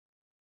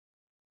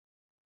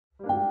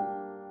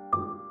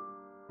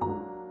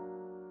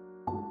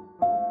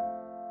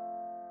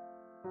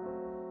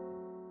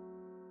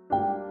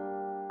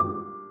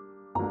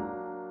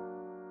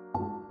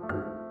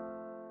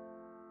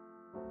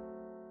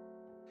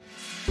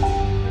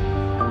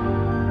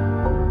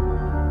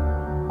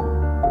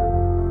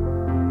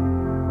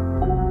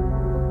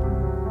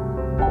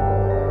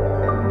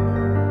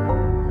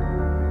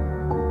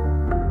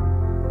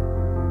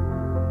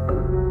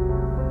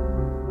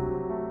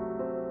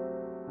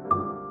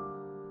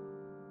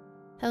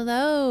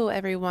Hello,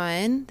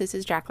 everyone. This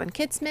is Jacqueline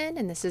Kitzman,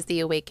 and this is the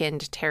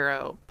Awakened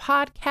Tarot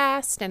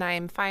podcast. And I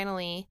am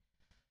finally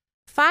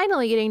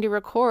getting to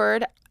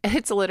record.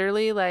 It's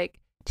literally like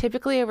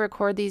typically I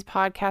record these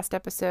podcast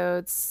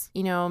episodes,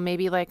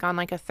 maybe like on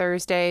like a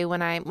Thursday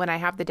when I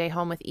have the day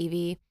home with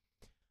Evie,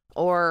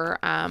 or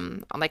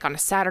like on a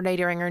Saturday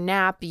during her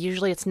nap.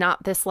 Usually it's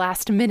not this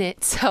last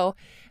minute. So,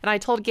 and I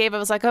told Gabe, I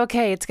was like,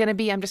 okay,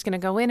 I'm just gonna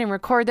go in and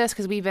record this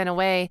because we've been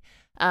away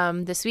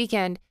this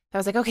weekend. I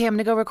was like, okay, I'm going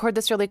to go record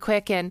this really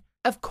quick. And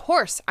of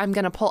course, I'm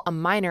going to pull a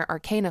minor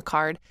arcana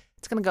card.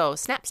 It's going to go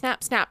snap,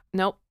 snap, snap.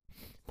 Nope.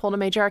 Pulled a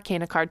major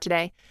arcana card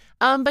today.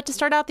 But to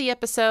start out the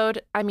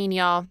episode, I mean,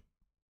 y'all,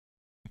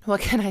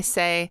 what can I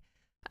say?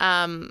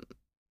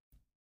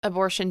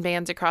 Abortion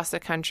bans across the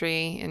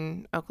country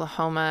in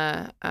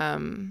Oklahoma.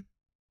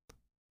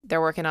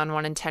 They're working on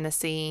one in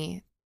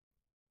Tennessee.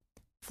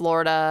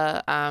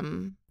 Florida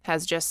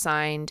has just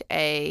signed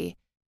a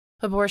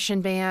abortion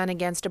ban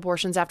against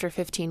abortions after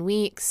 15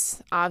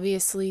 weeks.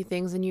 Obviously,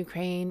 things in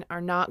Ukraine are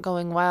not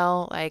going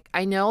well. Like,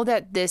 I know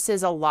that this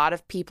is a lot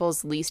of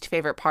people's least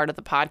favorite part of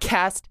the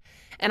podcast,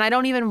 and I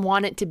don't even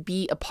want it to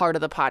be a part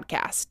of the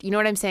podcast. You know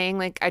what I'm saying?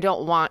 Like, I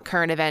don't want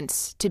current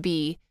events to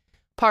be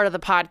part of the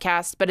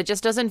podcast, but it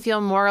just doesn't feel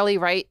morally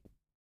right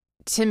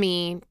to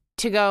me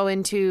to go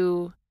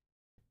into,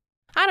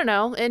 I don't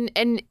know, and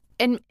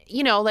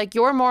like,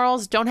 your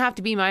morals don't have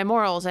to be my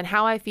morals, and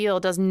how I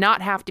feel does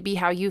not have to be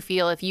how you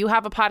feel. If you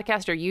have a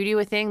podcast or you do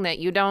a thing that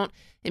you don't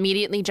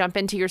immediately jump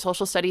into your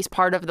social studies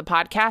part of the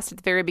podcast at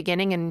the very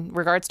beginning in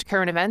regards to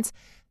current events,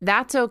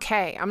 that's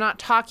okay. I'm not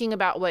talking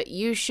about what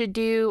you should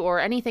do or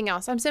anything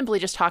else. I'm simply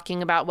just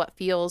talking about what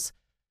feels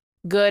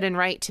good and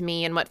right to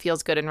me, and what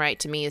feels good and right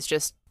to me is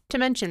just to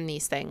mention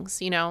these things.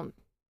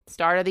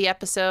 Start of the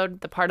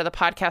episode, the part of the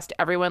podcast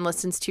everyone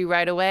listens to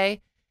right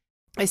away.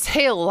 I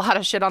say a lot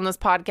of shit on this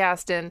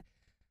podcast, and,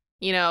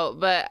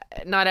 but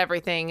not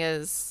everything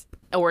is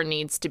or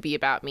needs to be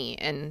about me.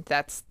 And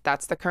that's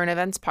the current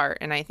events part.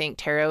 And I think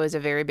tarot is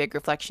a very big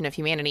reflection of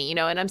humanity,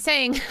 and I'm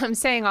saying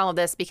all of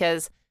this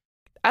because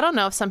I don't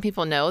know if some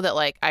people know that,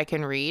 like, I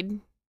can read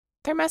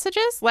their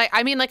messages. Like,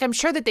 I mean, like, I'm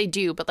sure that they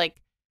do, but, like,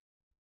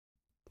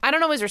 I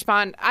don't always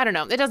respond. I don't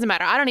know. It doesn't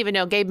matter. I don't even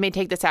know. Gabe may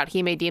take this out.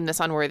 He may deem this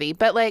unworthy,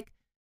 but, like,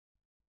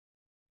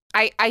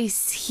 I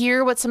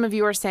hear what some of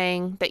you are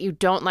saying, that you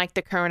don't like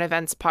the current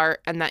events part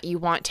and that you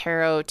want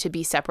tarot to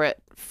be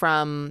separate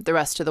from the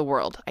rest of the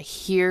world. I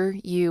hear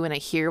you, and I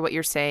hear what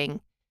you're saying.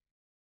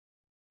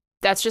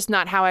 That's just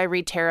not how I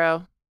read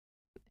tarot.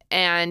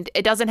 And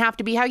it doesn't have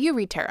to be how you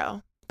read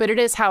tarot, but it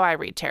is how I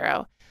read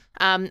tarot.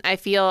 I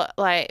feel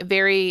like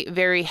very,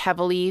 very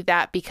heavily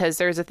that because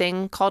there's a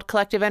thing called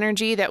collective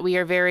energy, that we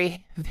are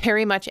very,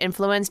 very much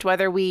influenced,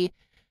 whether we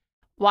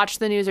watch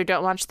the news or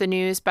don't watch the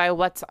news, by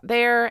what's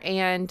there.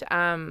 And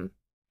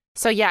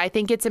so, yeah, I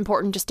think it's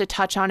important just to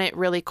touch on it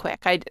really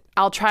quick.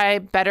 I'll try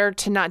better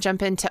to not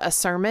jump into a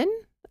sermon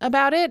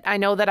about it. I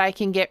know that I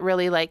can get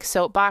really, like,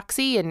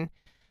 soapboxy, and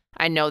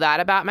I know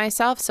that about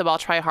myself, so I'll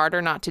try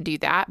harder not to do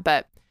that.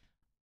 But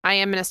I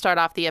am going to start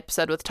off the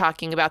episode with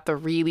talking about the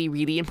really,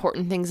 really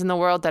important things in the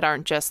world that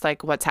aren't just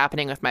like what's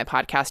happening with my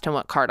podcast and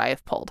what card I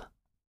have pulled.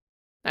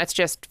 That's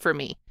just for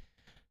me.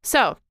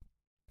 So,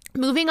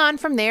 moving on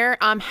from there,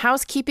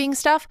 housekeeping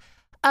stuff.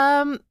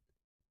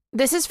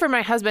 This is for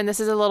my husband.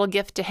 This is a little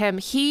gift to him.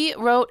 He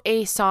wrote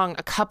a song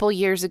a couple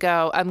years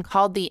ago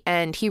called The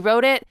End. He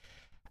wrote it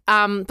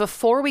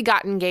before we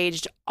got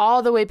engaged,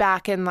 all the way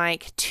back in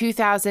like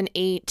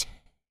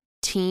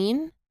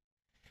 2018.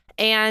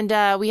 And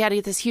we had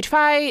this huge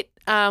fight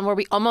where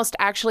we almost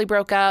actually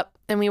broke up.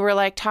 And we were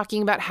like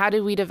talking about, how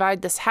do we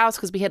divide this house?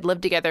 Because we had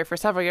lived together for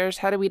several years.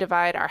 How do we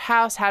divide our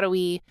house?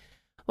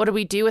 What do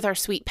we do with our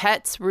sweet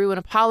pets, Rue and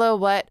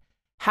Apollo?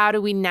 How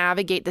do we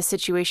navigate the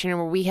situation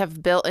where we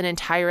have built an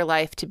entire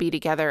life to be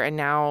together, and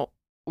now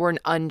we're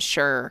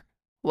unsure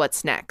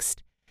what's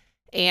next?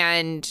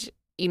 And,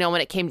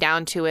 when it came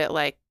down to it,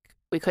 like,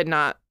 we could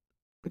not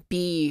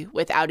be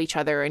without each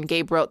other. And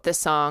Gabe wrote this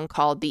song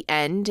called The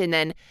End. And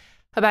then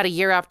about a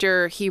year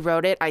after he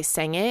wrote it, I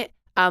sang it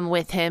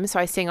with him. So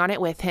I sing on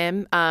it with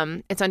him.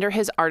 It's under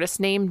his artist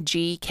name,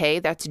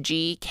 GK. That's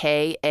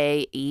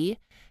GKAE.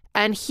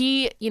 And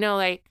he,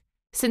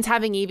 since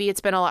having Evie, it's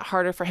been a lot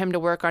harder for him to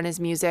work on his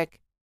music,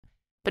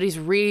 but he's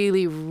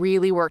really,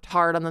 really worked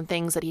hard on the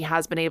things that he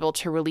has been able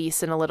to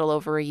release in a little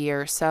over a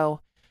year. So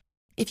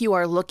if you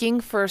are looking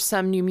for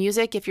some new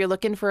music, if you're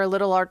looking for a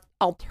little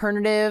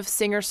alternative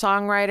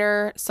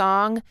singer-songwriter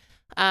song,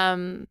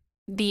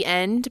 The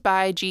End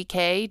by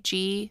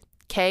GKAE.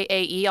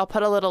 I'll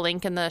put a little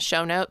link in the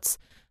show notes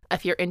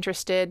if you're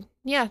interested.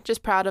 Yeah,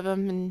 just proud of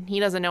him. And he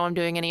doesn't know I'm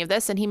doing any of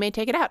this, and he may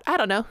take it out. I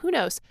don't know. Who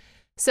knows?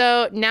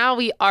 So now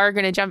we are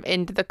going to jump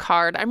into the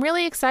card. I'm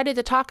really excited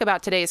to talk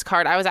about today's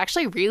card. I was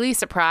actually really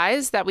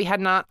surprised that we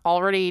had not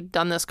already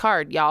done this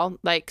card, y'all.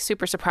 Like,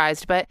 super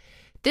surprised. But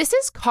this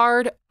is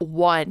card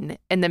 1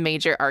 in the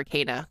Major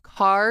Arcana.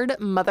 Card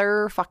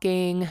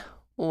motherfucking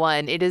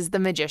 1. It is the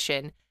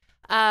Magician.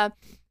 I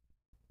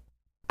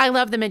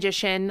love the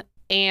Magician,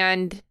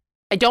 and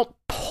I don't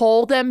pull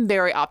pull them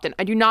very often.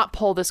 I do not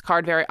pull this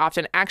card very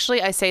often.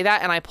 Actually, I say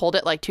that and I pulled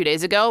it like 2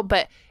 days ago,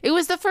 but it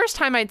was the first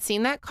time I'd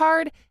seen that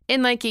card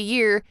in like a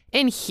year,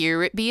 and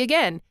here it be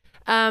again.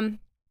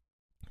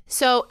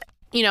 So,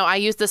 I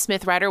use the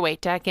Smith Rider-Waite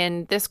deck,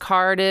 and this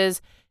card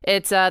it's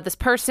this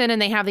person,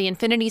 and they have the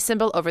infinity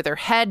symbol over their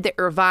head. There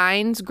are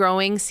vines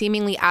growing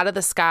seemingly out of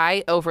the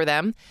sky over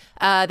them.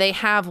 They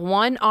have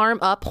one arm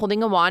up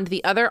holding a wand.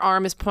 The other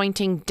arm is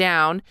pointing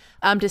down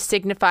to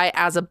signify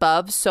as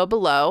above, so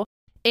below.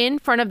 In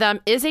front of them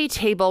is a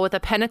table with a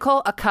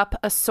pentacle, a cup,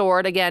 a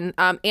sword, again,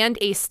 and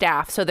a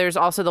staff. So there's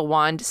also the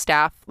wand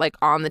staff like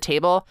on the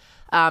table,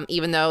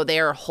 even though they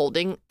are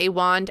holding a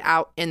wand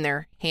out in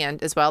their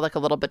hand as well, like a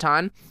little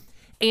baton.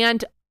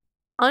 And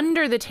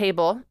under the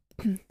table,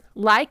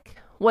 like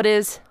what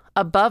is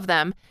above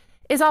them,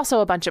 is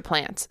also a bunch of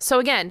plants. So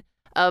again,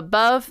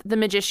 above the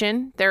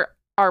magician, there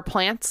are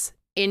plants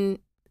in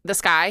the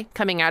sky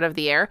coming out of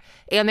the air,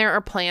 and there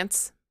are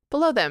plants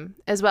below them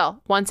as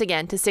well, once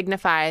again, to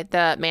signify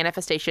the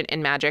manifestation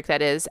in magic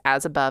that is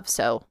as above,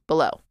 so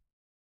below.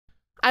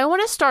 I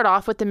want to start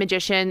off with the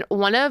magician,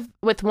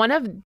 with one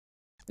of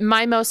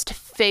my most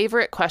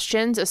favorite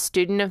questions a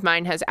student of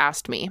mine has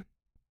asked me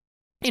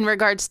in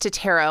regards to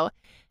tarot.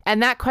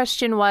 And that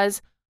question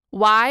was,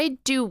 why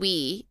do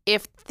we,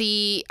 if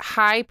the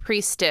high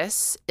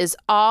priestess is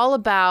all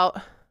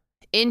about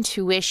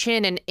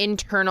intuition and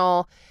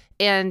internal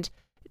and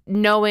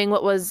knowing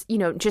what was,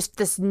 just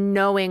this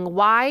knowing,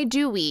 why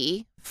do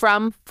we,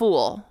 from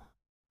Fool,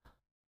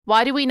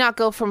 why do we not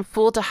go from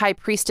Fool to high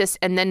priestess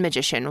and then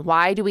magician?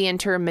 Why do we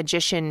enter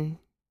magician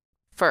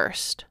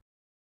first?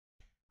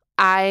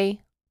 I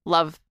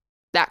love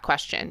that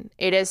question.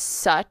 It is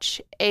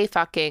such a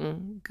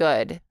fucking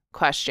good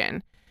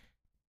question.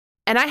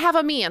 And I have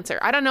a me answer.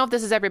 I don't know if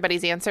this is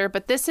everybody's answer,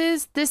 but this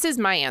is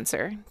my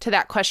answer to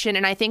that question.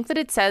 And I think that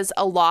it says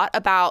a lot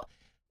about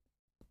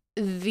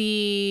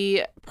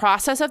the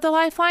process of the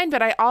lifeline,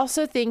 but I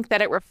also think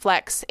that it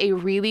reflects a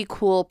really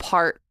cool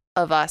part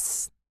of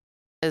us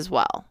as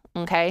well.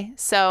 Okay.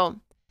 So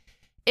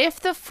if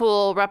the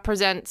Fool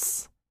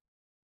represents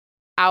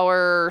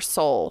our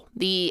soul,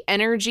 the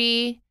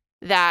energy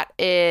that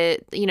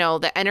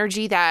the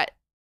energy that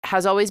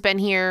has always been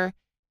here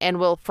and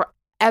will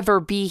forever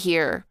be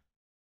here,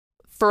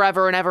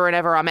 forever and ever and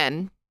ever,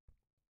 amen.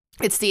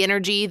 It's the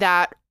energy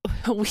that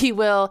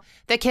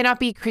that cannot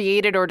be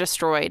created or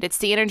destroyed. It's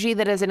the energy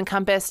that has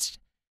encompassed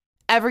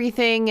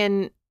everything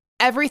and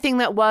everything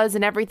that was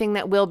and everything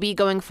that will be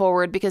going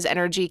forward, because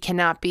energy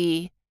cannot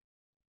be,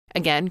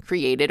 again,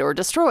 created or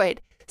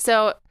destroyed.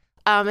 So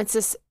it's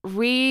this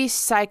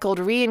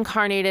recycled,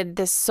 reincarnated,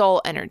 this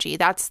soul energy.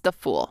 That's the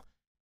Fool.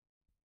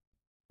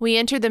 We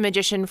enter the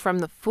magician from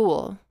the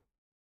Fool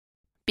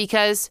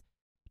because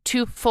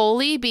to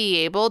fully be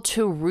able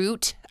to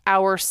root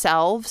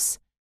ourselves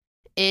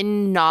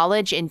in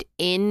knowledge and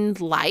in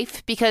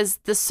life, because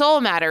the soul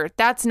matter,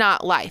 that's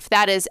not life.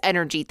 That is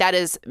energy. That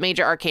is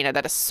major arcana.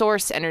 That is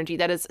source energy.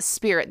 That is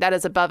spirit. That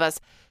is above us.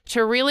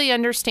 To really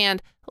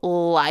understand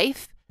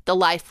life, the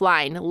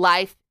lifeline,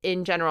 life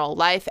in general,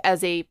 life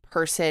as a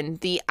person,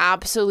 the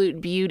absolute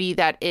beauty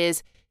that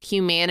is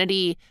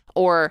humanity,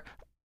 or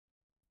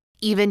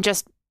even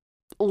just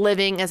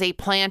living as a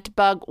plant,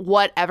 bug,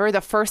 whatever,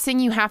 the first thing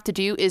you have to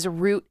do is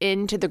root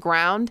into the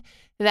ground.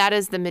 That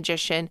is the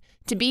magician.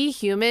 To be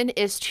human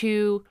is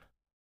to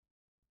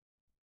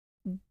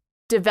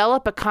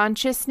develop a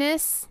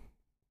consciousness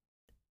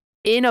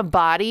in a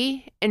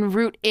body and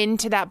root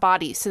into that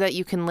body so that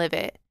you can live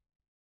it.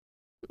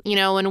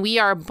 When we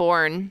are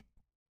born,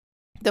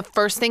 the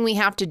first thing we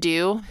have to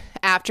do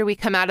after we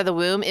come out of the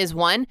womb is,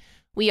 one,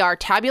 we are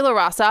tabula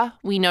rasa.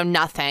 We know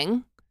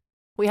nothing.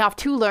 We have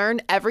to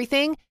learn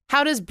everything.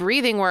 How does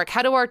breathing work?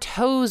 How do our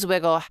toes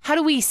wiggle? How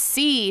do we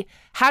see?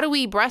 How do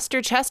we breast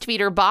or chest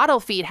feed or bottle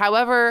feed?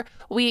 However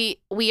we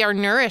are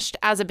nourished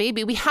as a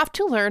baby. We have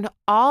to learn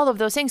all of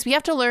those things. We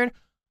have to learn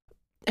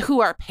who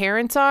our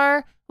parents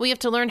are. We have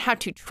to learn how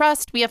to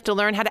trust. We have to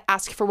learn how to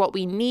ask for what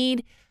we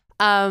need.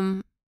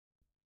 All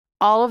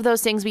of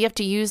those things, we have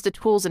to use the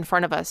tools in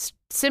front of us,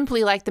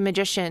 simply like the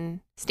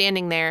magician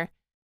standing there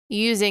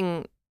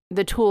using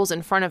the tools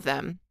in front of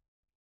them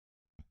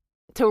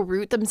to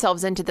root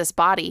themselves into this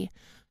body,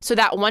 so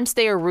that once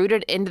they are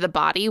rooted into the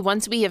body,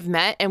 once we have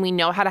met and we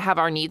know how to have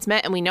our needs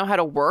met and we know how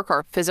to work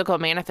our physical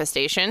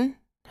manifestation,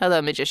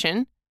 hello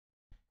magician,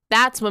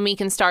 that's when we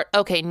can start,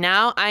 okay,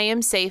 now I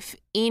am safe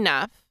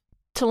enough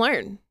to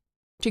learn,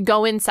 to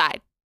go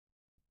inside,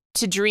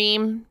 to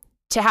dream,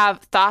 to have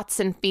thoughts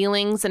and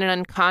feelings and an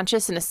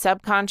unconscious and a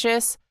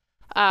subconscious,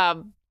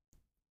 all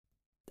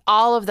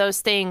of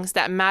those things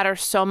that matter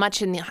so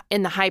much in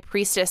the high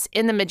priestess.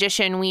 In the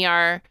magician, we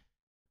are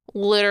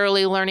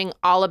literally learning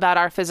all about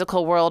our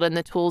physical world and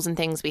the tools and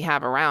things we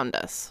have around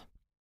us.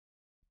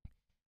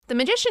 The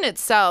magician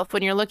itself,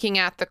 when you're looking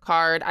at the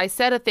card, I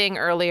said a thing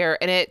earlier,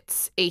 and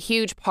it's a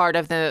huge part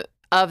of the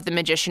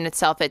magician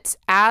itself. It's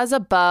as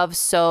above,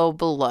 so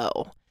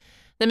below.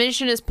 The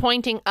magician is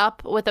pointing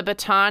up with a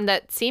baton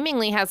that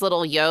seemingly has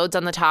little yods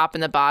on the top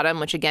and the bottom,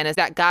 which again is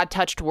that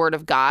God-touched word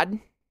of God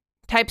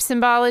type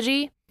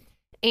symbology.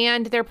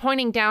 And they're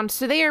pointing down.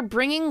 So they are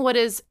bringing what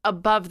is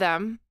above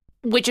them,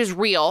 which is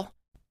real,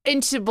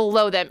 into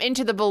below them,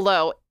 into the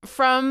below,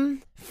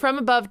 from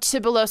above to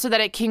below so that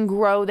it can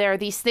grow there.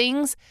 These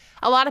things,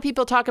 a lot of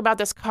people talk about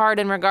this card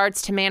in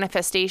regards to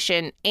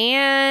manifestation.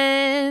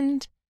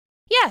 And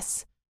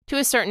yes, to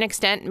a certain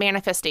extent,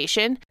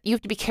 manifestation. You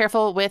have to be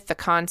careful with the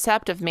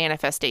concept of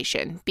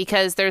manifestation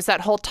because there's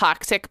that whole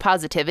toxic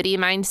positivity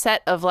mindset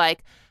of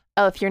like,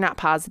 oh, if you're not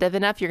positive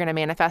enough, you're going to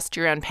manifest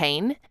your own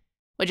pain,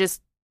 which is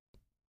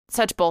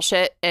such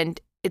bullshit. And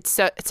it's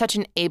such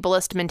an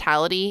ableist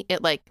mentality.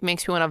 It like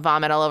makes me want to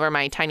vomit all over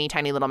my tiny,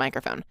 tiny little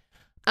microphone.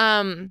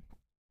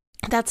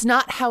 That's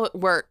not how it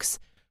works.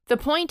 The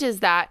point is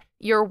that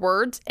your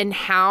words and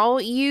how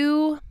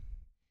you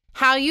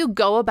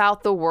go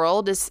about the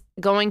world is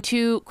going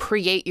to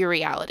create your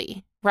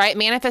reality, right?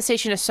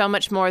 Manifestation is so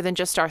much more than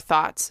just our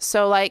thoughts.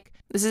 So like,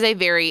 this is a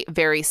very,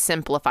 very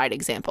simplified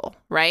example,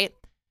 right?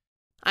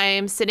 I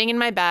am sitting in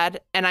my bed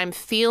and I'm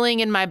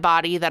feeling in my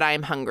body that I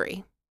am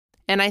hungry.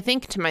 And I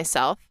think to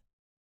myself,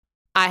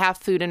 I have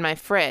food in my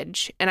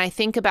fridge. And I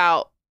think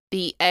about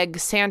the egg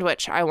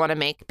sandwich I want to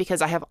make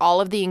because I have all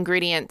of the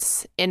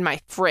ingredients in my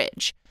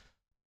fridge.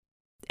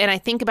 And I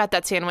think about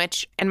that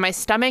sandwich and my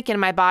stomach and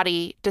my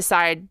body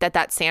decide that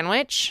that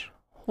sandwich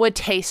would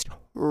taste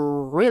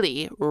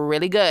really,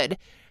 really good.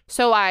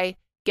 So I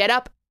get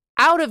up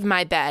out of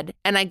my bed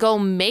and I go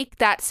make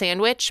that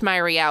sandwich my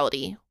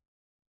reality.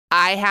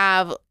 I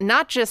have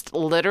not just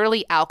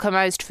literally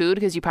alchemized food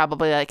because you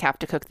probably like have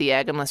to cook the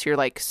egg unless you're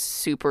like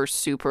super,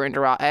 super into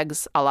raw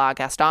eggs a la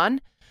Gaston.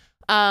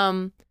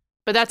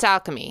 But that's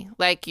alchemy.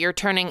 Like you're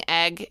turning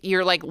egg,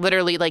 you're like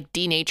literally like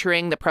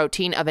denaturing the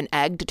protein of an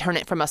egg to turn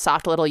it from a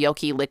soft little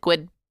yolky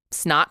liquid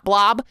snot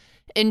blob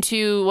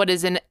into what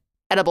is an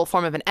edible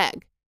form of an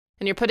egg.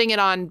 And you're putting it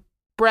on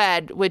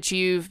bread, which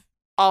you've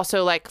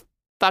also like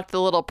fucked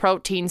the little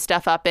protein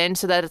stuff up in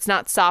so that it's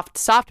not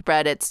soft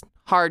bread, it's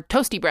hard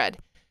toasty bread.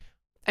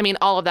 I mean,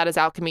 all of that is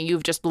alchemy.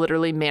 You've just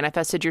literally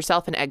manifested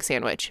yourself an egg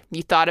sandwich.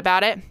 You thought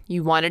about it,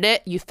 you wanted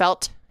it, you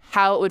felt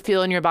how it would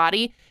feel in your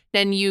body.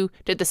 Then you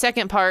did the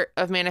second part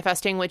of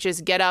manifesting, which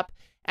is get up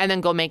and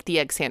then go make the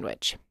egg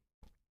sandwich.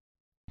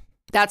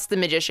 That's the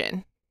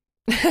magician.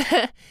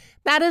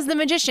 That is the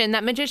magician.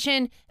 That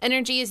magician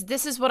energy is,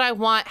 this is what I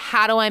want.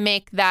 How do I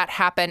make that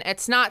happen?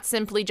 It's not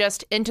simply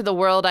just into the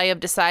world. I have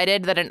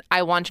decided that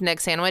I want an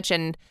egg sandwich,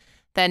 and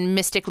then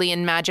mystically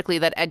and magically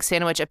that egg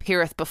sandwich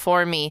appeareth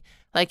before me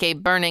like a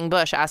burning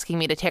bush asking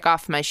me to take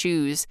off my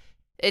shoes.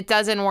 It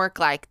doesn't work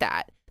like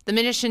that. The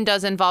magician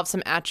does involve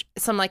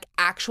some like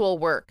actual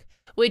work,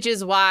 which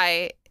is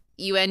why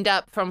you end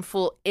up from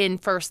full in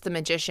first the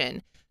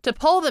magician. To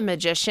pull the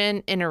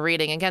magician in a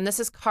reading, again, this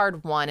is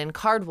card 1, and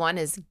card 1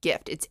 is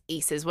gift. It's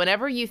aces.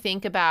 Whenever you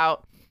think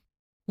about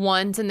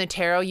ones in the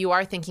tarot, you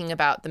are thinking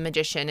about the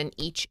magician and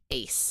each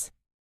ace.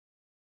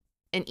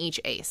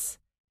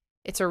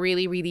 It's a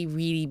really, really,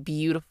 really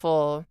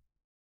beautiful.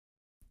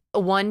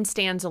 One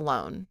stands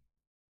alone.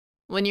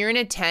 When you're in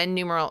a 10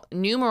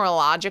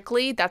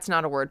 numerologically, that's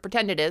not a word.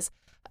 Pretend it is.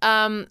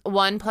 1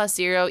 plus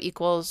 0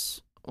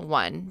 equals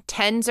 1.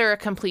 10s are a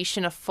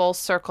completion of full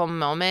circle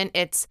moment.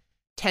 It's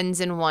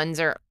 10s and 1s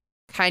are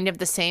kind of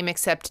the same,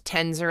 except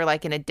 10s are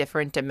like in a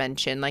different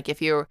dimension. Like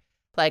if you're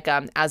like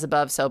as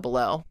above, so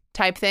below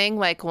type thing,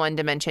 like one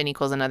dimension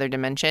equals another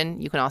dimension.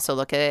 You can also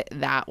look at it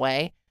that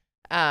way.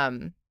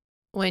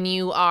 When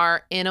you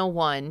are in a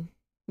 1,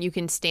 you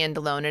can stand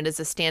alone. It is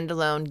a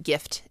standalone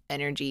gift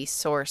energy,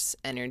 source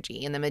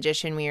energy. In the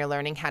magician, we are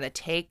learning how to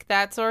take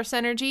that source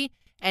energy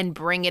and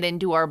bring it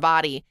into our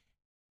body.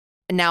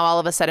 Now, all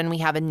of a sudden, we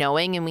have a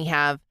knowing and we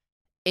have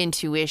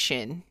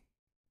intuition.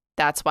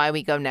 That's why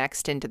we go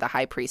next into the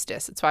high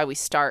priestess. It's why we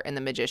start in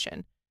the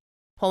magician.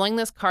 Pulling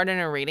this card in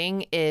a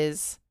reading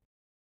is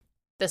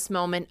this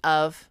moment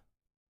of,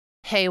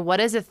 hey,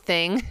 what is a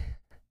thing?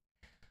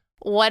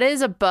 What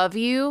is above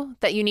you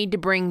that you need to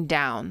bring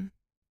down?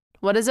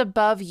 What is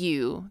above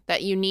you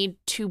that you need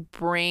to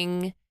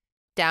bring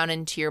down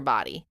into your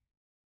body?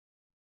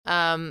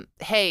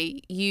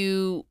 Hey,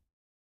 you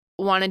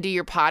want to do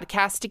your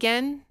podcast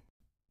again?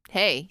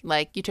 Hey,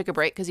 like you took a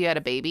break because you had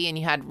a baby and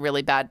you had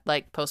really bad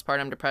like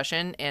postpartum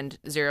depression and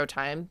 0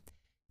 time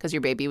because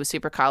your baby was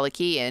super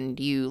colicky and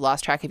you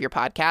lost track of your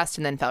podcast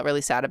and then felt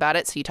really sad about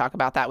it. So you talk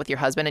about that with your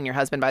husband and your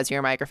husband buys you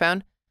a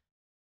microphone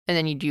and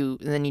then you do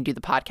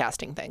the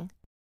podcasting thing.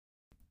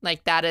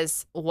 Like that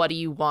is, what do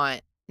you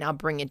want? Now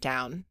bring it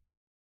down.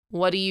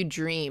 What do you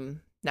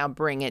dream? Now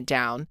bring it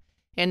down.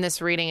 In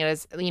this reading, it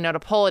is, to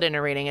pull it in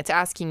a reading, it's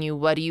asking you,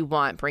 what do you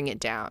want? Bring it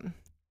down.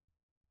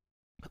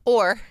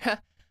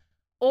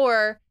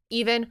 Or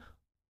even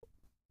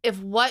if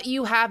what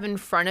you have in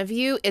front of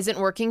you isn't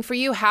working for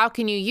you, how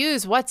can you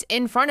use what's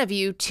in front of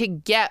you to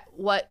get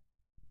what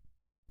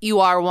you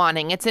are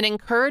wanting? It's an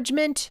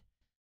encouragement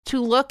to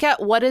look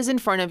at what is in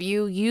front of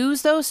you,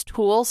 use those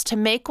tools to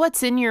make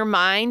what's in your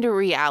mind a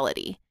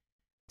reality.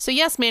 So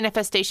yes,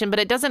 manifestation, but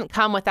it doesn't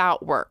come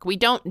without work. We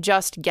don't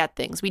just get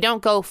things. We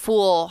don't go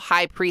full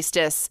high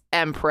priestess,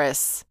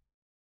 empress,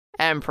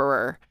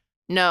 emperor.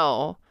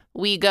 No,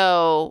 we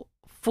go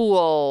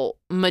full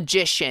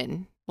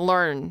magician.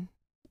 Learn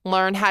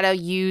how to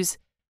use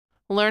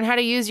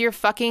your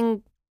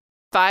fucking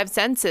 5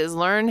 senses.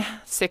 Learn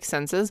 6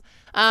 senses.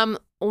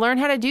 Learn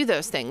how to do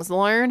those things.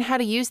 Learn how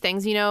to use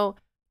things. You know,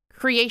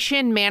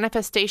 creation,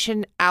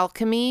 manifestation,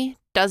 alchemy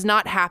does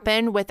not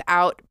happen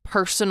without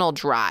personal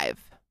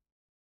drive.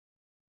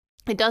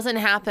 It doesn't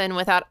happen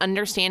without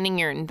understanding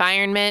your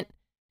environment.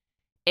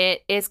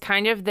 It is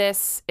kind of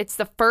this, it's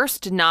the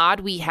first nod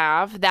we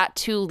have that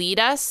to lead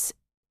us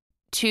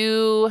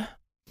to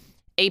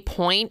a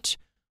point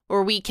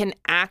where we can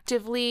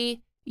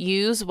actively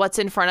use what's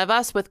in front of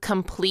us with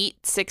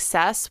complete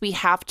success. We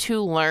have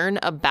to learn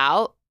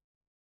about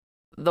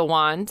the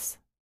wands,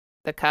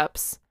 the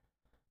cups,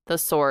 the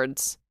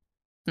swords,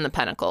 and the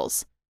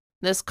pentacles.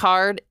 This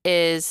card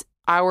is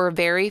our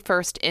very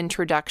first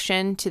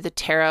introduction to the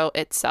tarot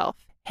itself.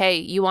 Hey,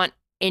 you want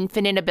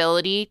infinite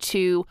ability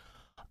to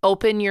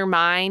open your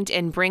mind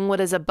and bring what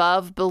is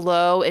above,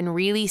 below, and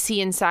really see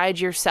inside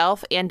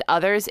yourself and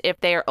others if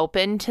they are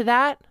open to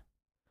that?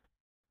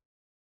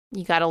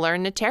 You got to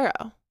learn the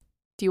tarot.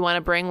 Do you want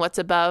to bring what's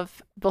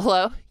above,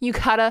 below? You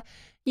gotta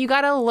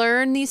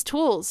learn these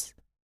tools.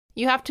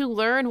 You have to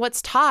learn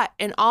what's taught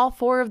in all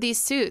 4 of these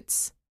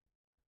suits.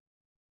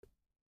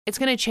 It's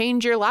going to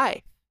change your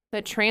life.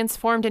 That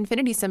transformed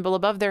infinity symbol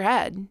above their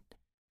head.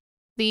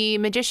 The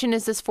magician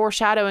is this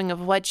foreshadowing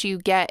of what you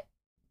get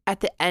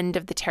at the end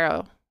of the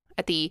tarot,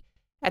 at the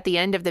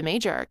end of the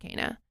major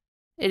arcana.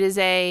 It is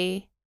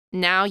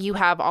now you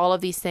have all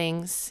of these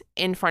things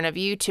in front of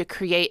you to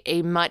create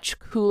a much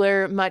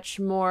cooler,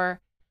 much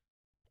more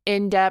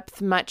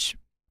in-depth, much,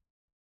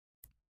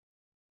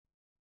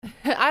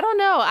 I don't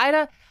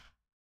know,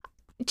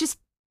 just,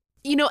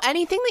 you know,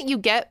 anything that you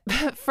get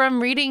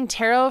from reading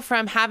tarot,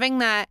 from having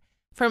that,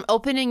 from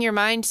opening your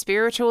mind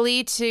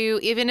spiritually to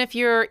even if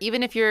you're,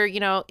 you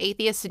know,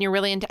 atheist and you're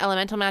really into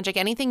elemental magic,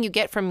 anything you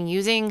get from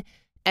using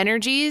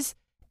energies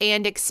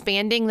and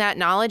expanding that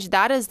knowledge,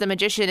 that is the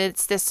magician.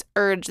 It's this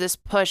urge, this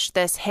push,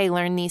 this, hey,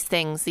 learn these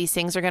things. These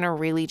things are going to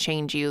really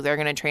change you. They're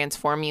going to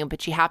transform you,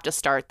 but you have to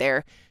start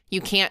there.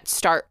 You can't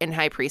start in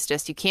High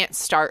Priestess. You can't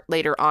start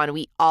later on.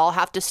 We all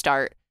have to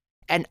start,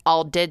 and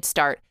all did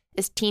start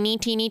as teeny,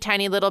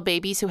 tiny little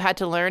babies who had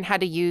to learn how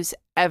to use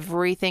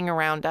everything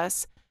around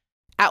us.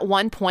 At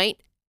one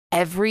point,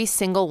 every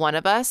single one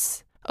of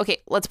us,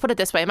 okay, let's put it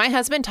this way. My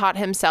husband taught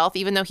himself,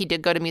 even though he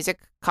did go to music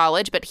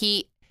college, but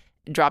he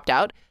dropped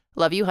out.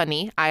 Love you,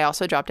 honey. I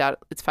also dropped out.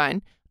 It's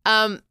fine.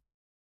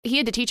 He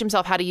had to teach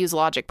himself how to use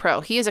Logic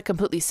Pro. He is a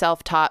completely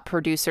self-taught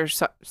producer,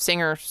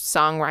 singer,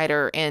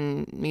 songwriter,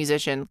 and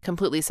musician,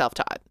 completely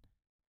self-taught.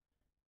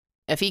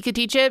 If he could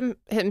teach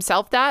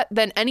himself that,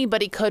 then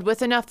anybody could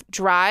with enough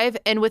drive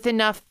and with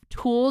enough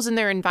tools in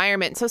their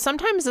environment. So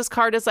sometimes this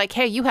card is like,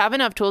 hey, you have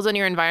enough tools in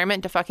your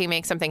environment to fucking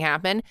make something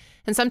happen.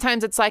 And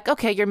sometimes it's like,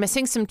 okay, you're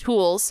missing some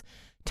tools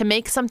to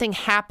make something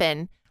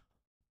happen.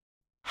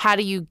 How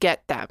do you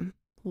get them?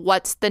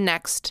 What's the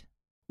next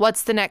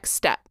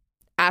step?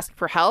 Ask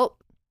for help.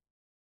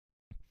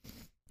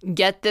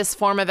 Get this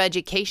form of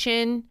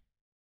education.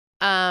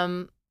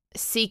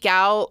 Seek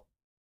out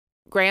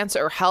grants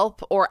or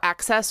help or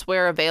access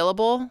where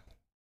available.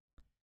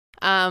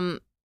 Yeah,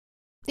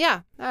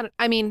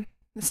 I mean,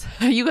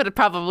 you could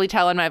probably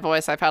tell in my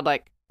voice I've had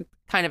like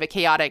kind of a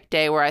chaotic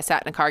day where I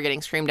sat in a car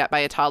getting screamed at by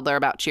a toddler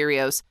about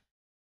Cheerios.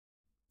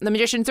 The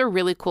Magician's a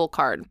really cool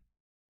card.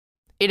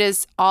 It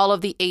is all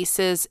of the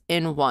aces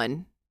in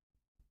one.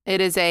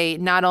 It is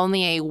not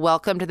only a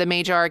welcome to the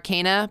major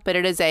arcana, but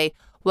it is a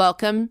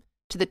welcome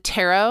to the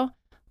tarot.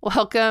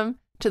 Welcome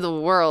to the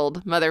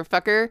world,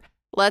 motherfucker.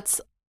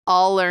 Let's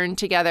all learn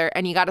together,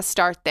 and you got to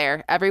start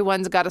there.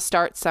 Everyone's got to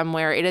start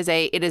somewhere. It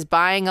is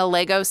buying a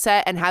Lego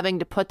set and having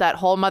to put that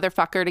whole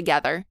motherfucker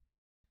together.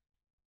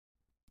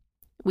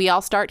 We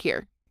all start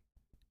here.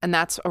 And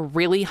that's a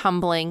really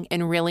humbling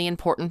and really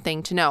important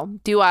thing to know.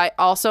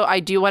 I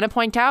do want to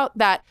point out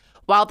that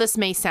while this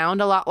may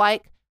sound a lot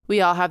like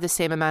we all have the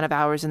same amount of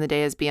hours in the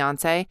day as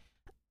Beyonce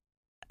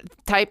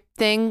type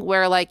thing,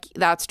 where like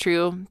that's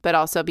true, but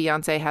also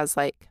Beyonce has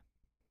like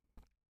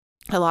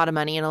a lot of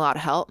money and a lot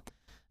of help.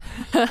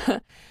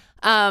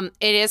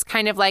 It is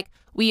kind of like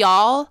we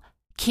all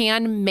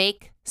can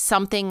make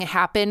something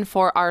happen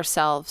for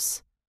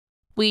ourselves.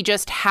 We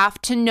just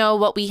have to know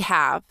what we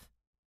have,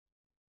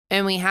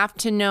 and we have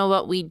to know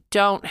what we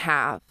don't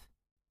have.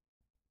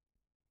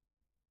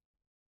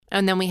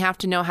 And then we have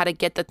to know how to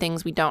get the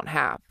things we don't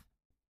have.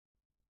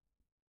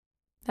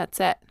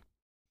 That's it.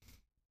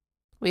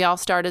 We all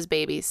start as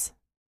babies.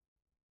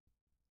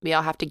 We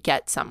all have to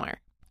get somewhere.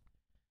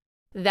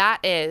 That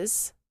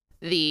is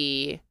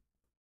the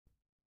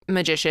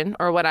Magician,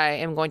 or what I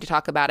am going to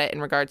talk about it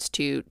in regards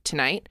to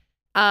tonight.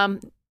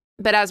 But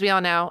as we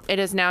all know, it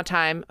is now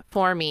time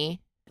for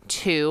me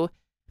to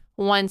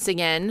once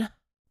again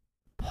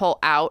pull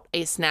out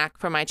a snack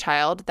for my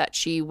child that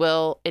she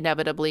will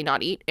inevitably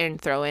not eat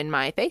and throw in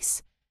my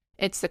face.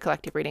 It's the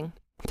collective reading.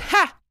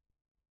 Ha!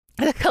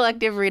 The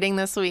collective reading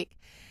this week.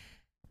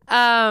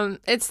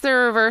 It's the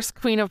reverse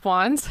Queen of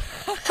Wands,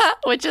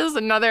 which is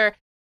another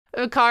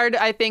A card,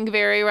 I think,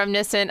 very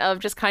reminiscent of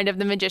just kind of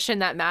the magician,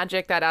 that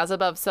magic, that as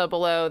above, so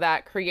below,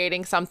 that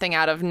creating something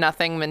out of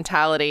nothing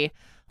mentality.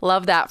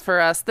 Love that for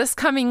us. This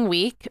coming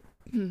week,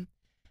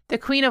 the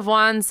Queen of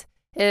Wands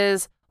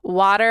is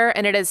water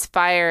and it is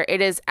fire. It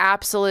is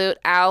absolute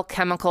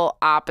alchemical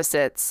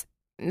opposites.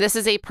 This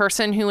is a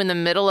person who in the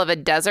middle of a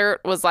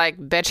desert was like,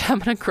 bitch, I'm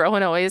going to grow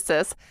an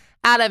oasis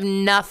out of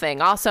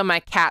nothing. Also, my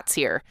cat's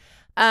here.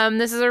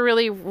 This is a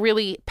really,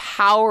 really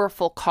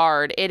powerful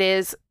card. It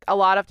is a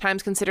lot of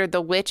times considered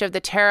the witch of the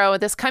tarot.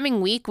 This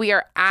coming week, we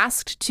are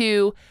asked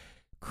to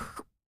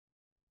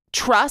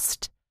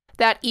trust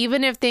that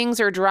even if things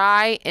are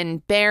dry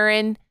and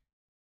barren,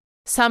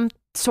 some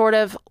sort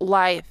of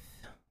life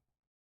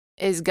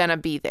is going to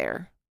be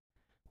there.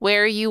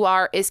 Where you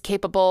are is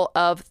capable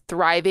of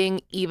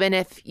thriving, even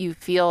if you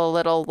feel a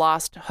little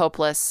lost,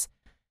 hopeless,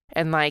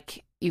 and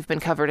like you've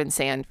been covered in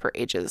sand for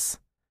ages.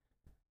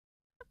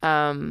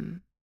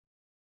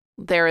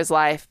 There is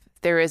life.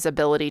 There is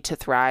ability to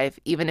thrive,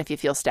 even if you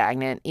feel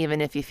stagnant,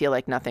 even if you feel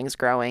like nothing's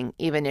growing,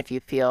 even if you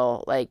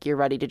feel like you're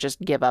ready to just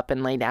give up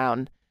and lay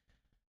down.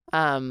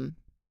 Don't,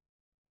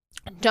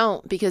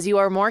 because you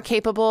are more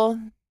capable.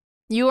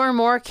 You are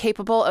more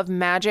capable of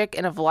magic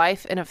and of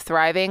life and of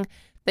thriving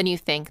than you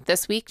think.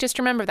 This week, just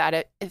remember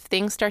that if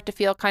things start to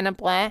feel kind of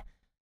blah,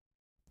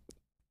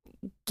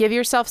 give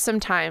yourself some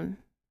time,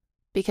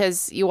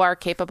 because you are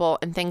capable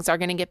and things are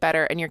going to get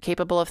better and you're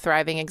capable of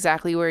thriving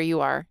exactly where you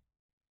are.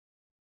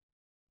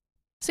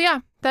 So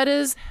yeah, that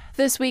is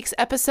this week's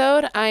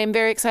episode. I am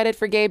very excited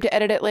for Gabe to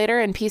edit it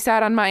later and peace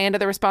out on my end of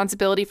the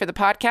responsibility for the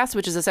podcast,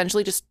 which is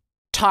essentially just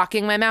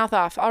talking my mouth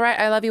off. All right,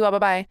 I love you all.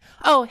 Bye-bye.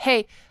 Oh,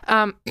 hey,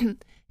 if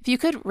you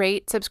could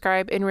rate,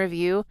 subscribe, and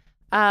review.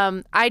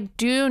 I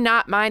do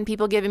not mind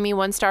people giving me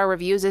 1-star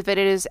reviews if it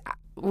is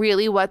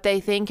really what they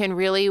think and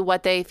really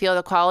what they feel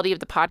the quality of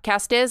the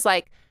podcast is.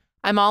 Like,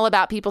 I'm all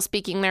about people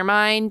speaking their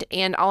mind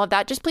and all of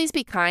that. Just please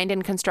be kind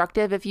and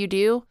constructive if you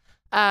do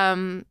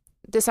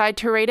decide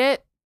to rate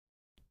it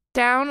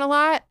down a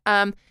lot.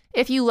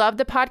 If you love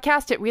the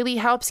podcast, it really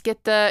helps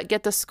get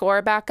the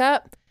score back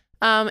up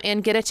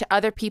and get it to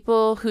other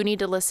people who need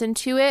to listen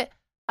to it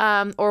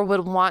or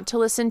would want to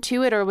listen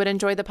to it or would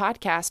enjoy the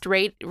podcast.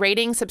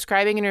 Rating,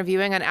 subscribing, and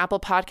reviewing on Apple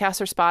Podcasts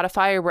or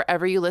Spotify or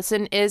wherever you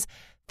listen is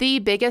the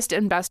biggest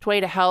and best way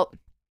to help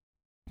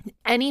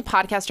any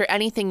podcast or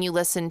anything you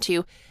listen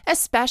to,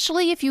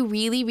 especially if you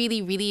really,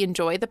 really, really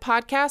enjoy the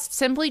podcast.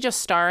 Simply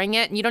just starring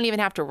it, and you don't even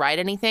have to write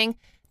anything.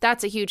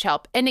 That's a huge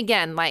help. And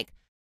again, like,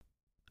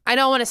 I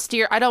don't want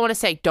to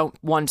say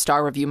don't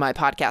 1-star review my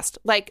podcast.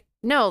 Like,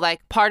 no,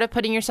 like part of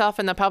putting yourself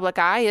in the public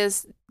eye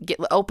is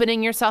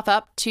opening yourself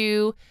up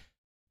to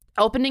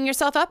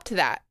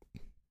that.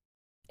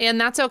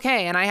 And that's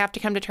okay. And I have to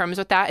come to terms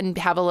with that and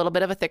have a little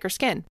bit of a thicker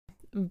skin.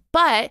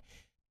 But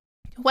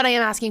what I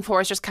am asking for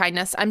is just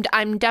kindness.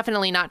 I'm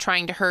definitely not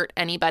trying to hurt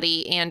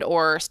anybody and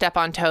or step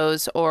on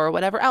toes or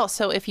whatever else.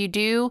 So if you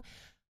do,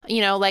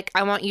 like,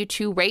 I want you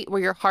to rate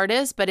where your heart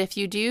is. But if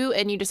you do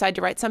and you decide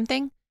to write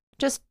something,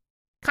 just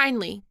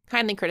kindly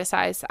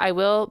criticize. I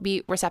will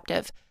be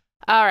receptive.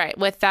 All right.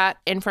 With that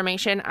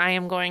information, I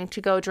am going to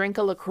go drink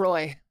a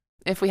LaCroix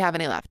if we have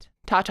any left.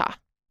 Ta-ta.